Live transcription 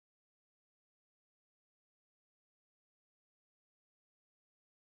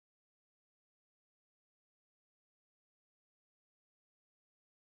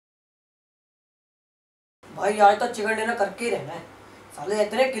भाई आज तो चिकन डिनर करके ही रहना है। साले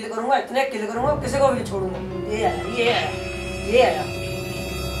इतने किल करूंगा किसी को भी नहीं छोड़ूंगा। ये आया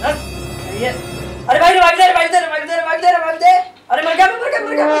ये अरे भाई रिवाइव दे अरे मर गया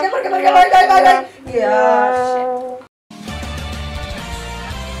भाई यार।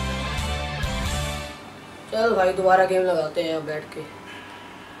 चल भाई दोबारा गेम लगाते हैं बैठ के।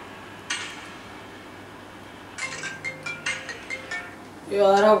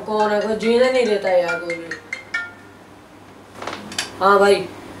 यार अब कौन है, कोई जीने नहीं देता यार कोई भी। हाँ भाई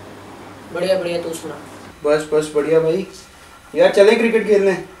बढ़िया तू सुना। बस बढ़िया भाई। यार चले क्रिकेट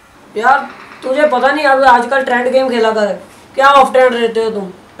खेलने। यार तुझे पता नहीं अब आजकल ट्रेंड गेम खेला कर, क्या ऑफ ट्रेंड रहते हो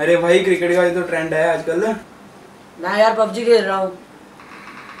तुम। अरे भाई क्रिकेट का तो ट्रेंड है आजकल। मैं यार पबजी खेल रहा हूँ।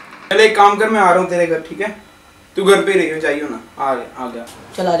 चल एक काम कर, मैं आ रहा हूँ तेरे घर, ठीक है? तू घर पे रह चाहिए ना। आ गया।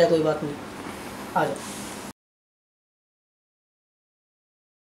 चल आ जा, कोई बात नहीं, आ जा।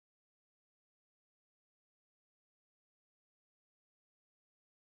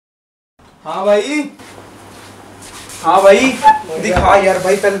 हाँ भाई दिखा यार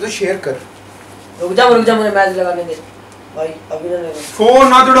भाई, पहले तो शेयर कर। रुक जा मुझे मैच लगाने दे भाई, अभी ना लगा। फोन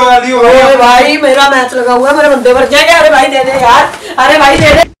ना तोड़वा दियो। अरे भाई मेरा मैच लगा हुआ है, मेरे बंदे मर जाएंगे। अरे भाई दे दे यार, अरे भाई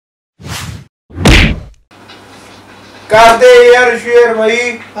दे दे। कर दे यार शेयर भाई।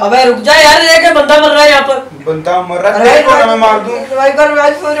 अबे रुक जा यार, देख बंदा मर रहा है यहाँ पर। बंदा मर रहा है, देखो ना मैं मार दूं। रिवाइव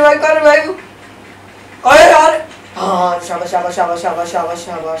कर भाई। अरे यार हाँ शाबाश।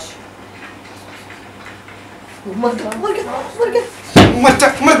 मर जा।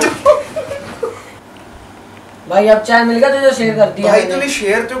 भाई अब चाय मिल गया तुझे, शेयर कर दिया भाई तूने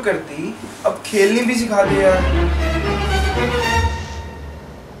शेयर तो कर दी, अब खेलनी भी सिखा दे यार।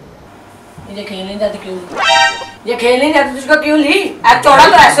 ये खेल नहीं जाती क्यों? ये खेल नहीं जाती तुझको क्यों ली? अब चौड़ा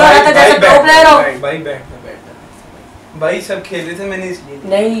तो ऐसा हो रहा था जैसे प्रो प्लेयर हो। भाई बैठ भाई, सब खेल रहे थे मैंने इसलिए।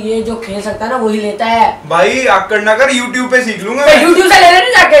 नहीं ये जो खेल सकता है ना वही लेता है भाई। आकड़ ना कर, YouTube पे सीख लूंगा मैं। YouTube से ले लेना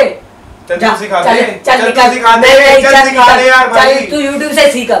जाके। चल सिखा दे। चल सिखा दे यार भाई। चल तू YouTube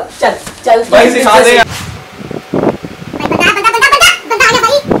से सीख अब। चल भाई सिखा दे यार।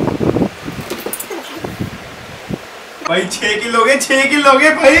 भाई 6 किल हो गए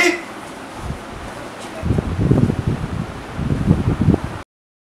भाई।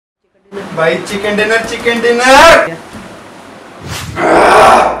 भाई चिकन डिनर।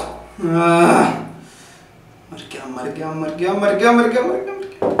 मर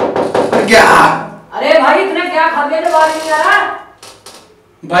गया। अरे भाई इतने क्या खा लिए थे, बाहर नहीं आ रहा?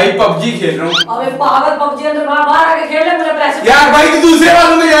 भाई पबजी खेल रहा हूँ। अबे पागल, पबजी अंदर बाहर आके खेल ले, मुझे पैसे यार। भाई तू दूसरे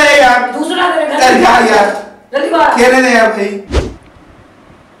वालों में जाए यार। दूसरा तेरे घर चल यार जल्दी बाहर खेलने दे यार भाई।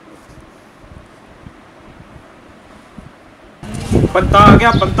 बंदा आ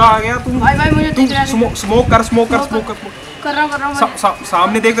गया तुम। भाई मुझे दिख रहा है। स्मोक कर रहा हूं।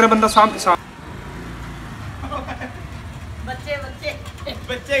 सामने देख रहा बंदा, सामने।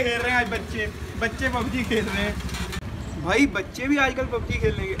 बच्चे खेल रहे हैं आज। बच्चे पबजी खेल रहे हैं भाई। बच्चे भी आजकल पबजी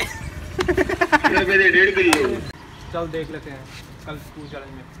खेलने के। चल देख लेते हैं कल स्कूल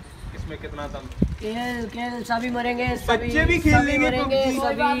चैलेंज में इसमें कितना दम। खेल सभी मरेंगे, बच्चे भी खेल लेंगे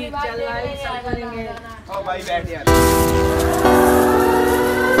सभी चल रहे सब करेंगे। ओ भाई बैठ यार।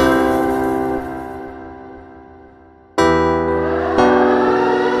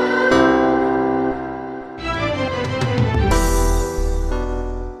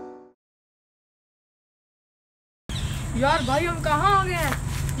 यार भाई हम कहाँ आ गए हैं?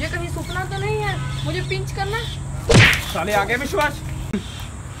 ये कहीं सुपना तो नहीं है? मुझे पिंच करना। साले आ गए विश्वास,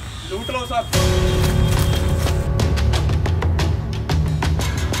 लूट लो सब।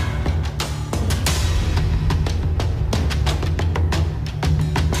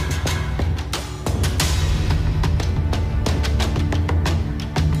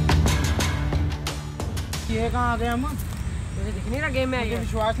 ये कहाँ आ गए हम? मुझे दिख नहीं रहा गेम में। मुझे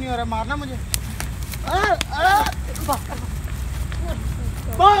विश्वास नहीं हो रहा, मारना मुझे।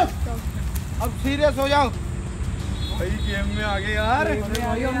 बस अब सीरियस हो जाओ भाई। गेम में आ गए यार।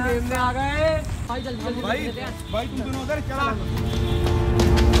 भाई हम गेम में आ गए। भाई जल्दी भाई तुम दोनों उधर चला।